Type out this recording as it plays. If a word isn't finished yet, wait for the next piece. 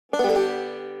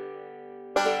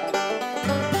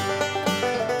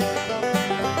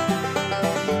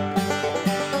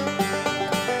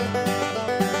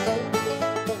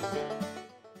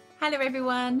Hello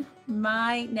everyone,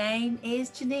 my name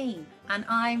is Janine and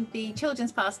I'm the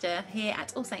children's pastor here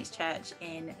at All Saints Church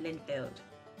in Linfield.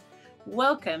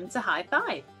 Welcome to High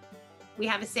Five. We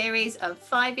have a series of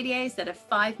 5 videos that are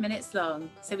 5 minutes long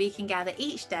so we can gather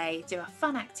each day, do a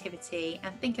fun activity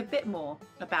and think a bit more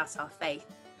about our faith.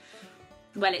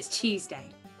 Well, it's Tuesday.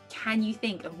 Can you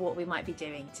think of what we might be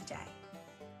doing today?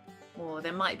 Or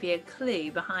there might be a clue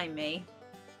behind me.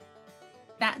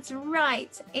 That's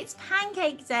right, it's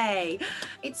Pancake Day.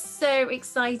 It's so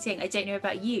exciting. I don't know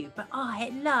about you, but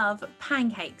I love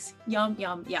pancakes. Yum,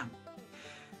 yum, yum.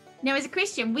 Now, as a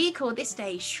Christian, we call this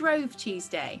day Shrove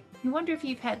Tuesday. I wonder if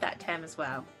you've heard that term as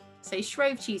well. So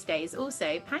Shrove Tuesday is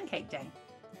also Pancake Day.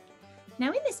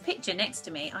 Now, in this picture next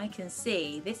to me, I can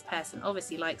see this person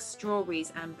obviously likes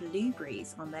strawberries and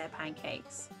blueberries on their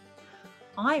pancakes.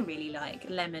 I really like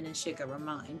lemon and sugar on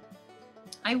mine.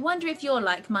 I wonder if you're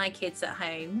like my kids at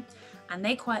home and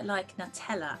they quite like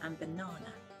Nutella and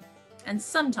banana. And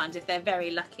sometimes if they're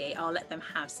very lucky, I'll let them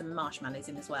have some marshmallows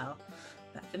in as well.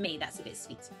 But for me, that's a bit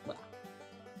sweet. Well,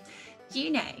 do you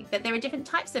know that there are different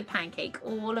types of pancake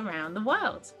all around the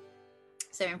world?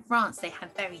 So in France, they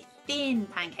have very thin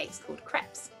pancakes called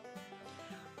crepes.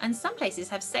 And some places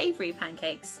have savoury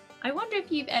pancakes. I wonder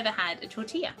if you've ever had a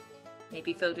tortilla,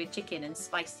 maybe filled with chicken and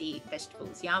spicy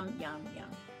vegetables. Yum, yum, yum.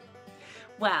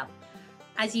 Well,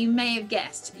 as you may have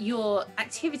guessed, your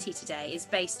activity today is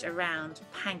based around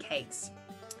pancakes.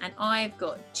 And I've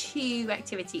got 2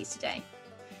 activities today.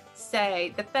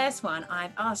 So the first one,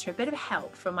 I've asked for a bit of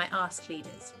help from my Ask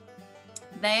leaders.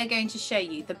 They are going to show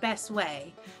you the best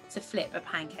way to flip a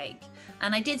pancake.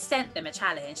 And I did send them a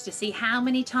challenge to see how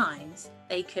many times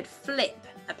they could flip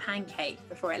a pancake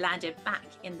before it landed back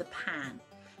in the pan.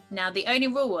 Now, the only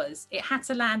rule was it had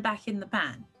to land back in the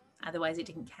pan, otherwise it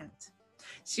didn't count.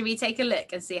 Should we take a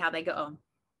look and see how they got on?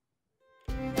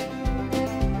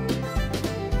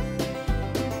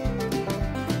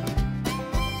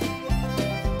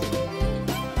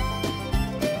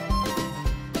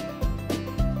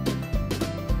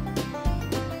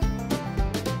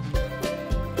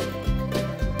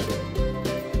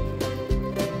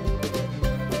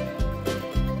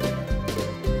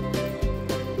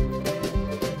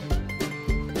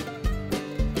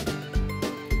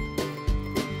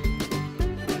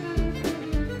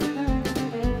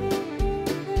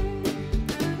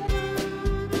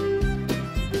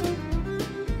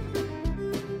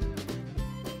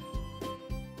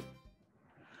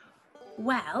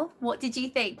 Well, what did you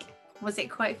think? Was it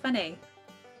quite funny?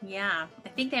 Yeah, I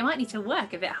think they might need to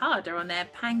work a bit harder on their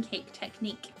pancake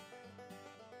technique.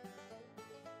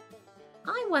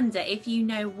 I wonder if you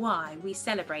know why we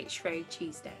celebrate Shrove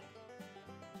Tuesday.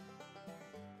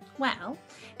 Well,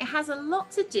 it has a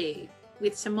lot to do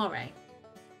with tomorrow,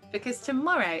 because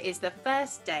tomorrow is the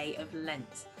first day of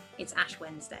Lent. It's Ash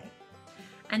Wednesday.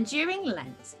 And during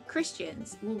Lent,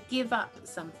 Christians will give up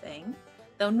something.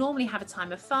 They'll normally have a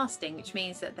time of fasting, which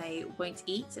means that they won't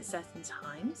eat at certain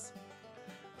times.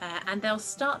 And they'll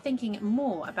start thinking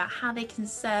more about how they can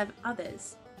serve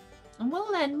others. And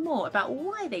we'll learn more about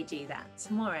why they do that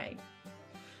tomorrow.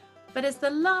 But as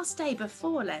the last day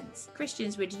before Lent,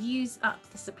 Christians would use up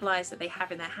the supplies that they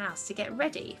have in their house to get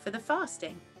ready for the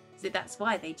fasting. So that's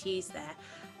why they'd use their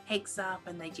eggs up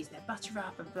and they'd use their butter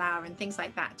up and flour and things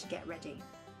like that to get ready.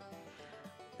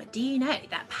 But do you know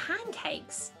that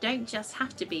pancakes don't just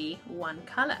have to be one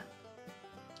colour?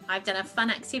 I've done a fun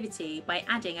activity by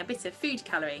adding a bit of food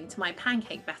colouring to my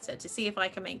pancake batter to see if I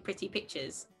can make pretty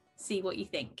pictures. See what you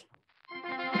think.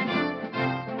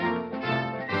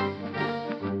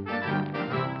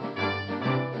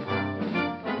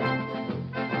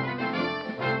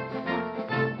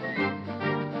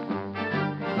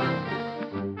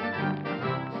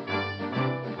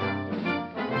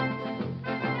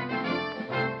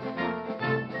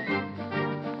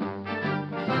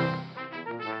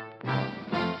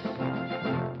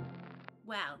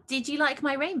 Wow, did you like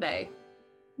my rainbow?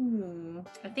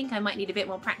 I think I might need a bit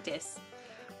more practice.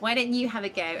 Why don't you have a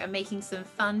go at making some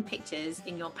fun pictures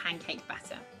in your pancake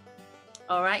batter?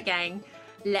 All right, gang,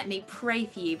 let me pray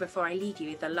for you before I leave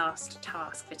you with the last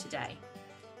task for today.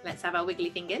 Let's have our wiggly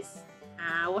fingers,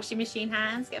 our washing machine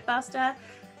hands, get faster,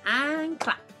 and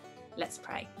clap. Let's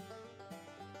pray.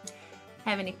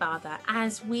 Heavenly Father,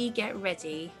 as we get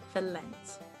ready for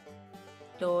Lent,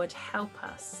 Lord, help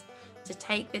us to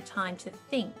take the time to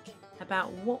think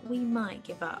about what we might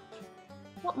give up,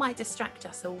 what might distract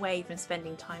us away from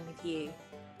spending time with you.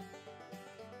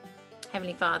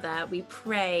 Heavenly Father, we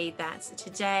pray that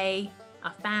today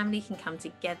our family can come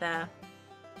together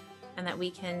and that we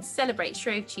can celebrate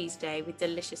Shrove Tuesday with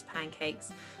delicious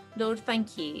pancakes Lord,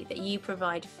 thank you that you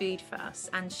provide food for us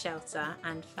and shelter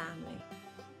and family.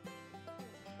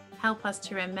 Help us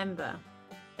to remember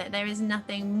that there is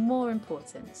nothing more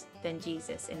important than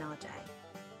Jesus in our day.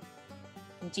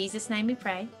 In Jesus' name we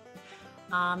pray.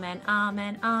 Amen,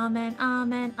 amen, amen,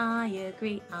 amen. I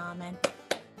agree, amen.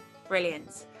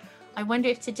 Brilliant. I wonder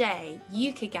if today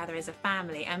you could gather as a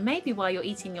family, and maybe while you're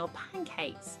eating your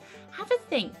pancakes, have a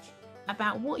think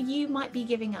about what you might be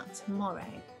giving up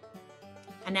tomorrow.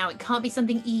 And now it can't be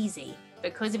something easy,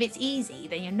 because if it's easy,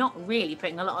 then you're not really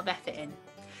putting a lot of effort in.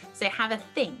 So have a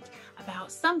think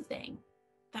about something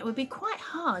that would be quite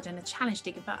hard and a challenge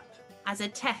to give up, as a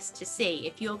test to see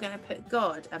if you're going to put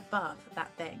God above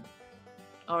that thing.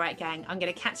 All right, gang, I'm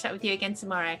going to catch up with you again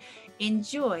tomorrow.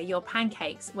 Enjoy your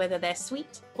pancakes, whether they're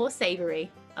sweet or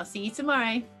savoury. I'll see you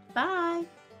tomorrow. Bye.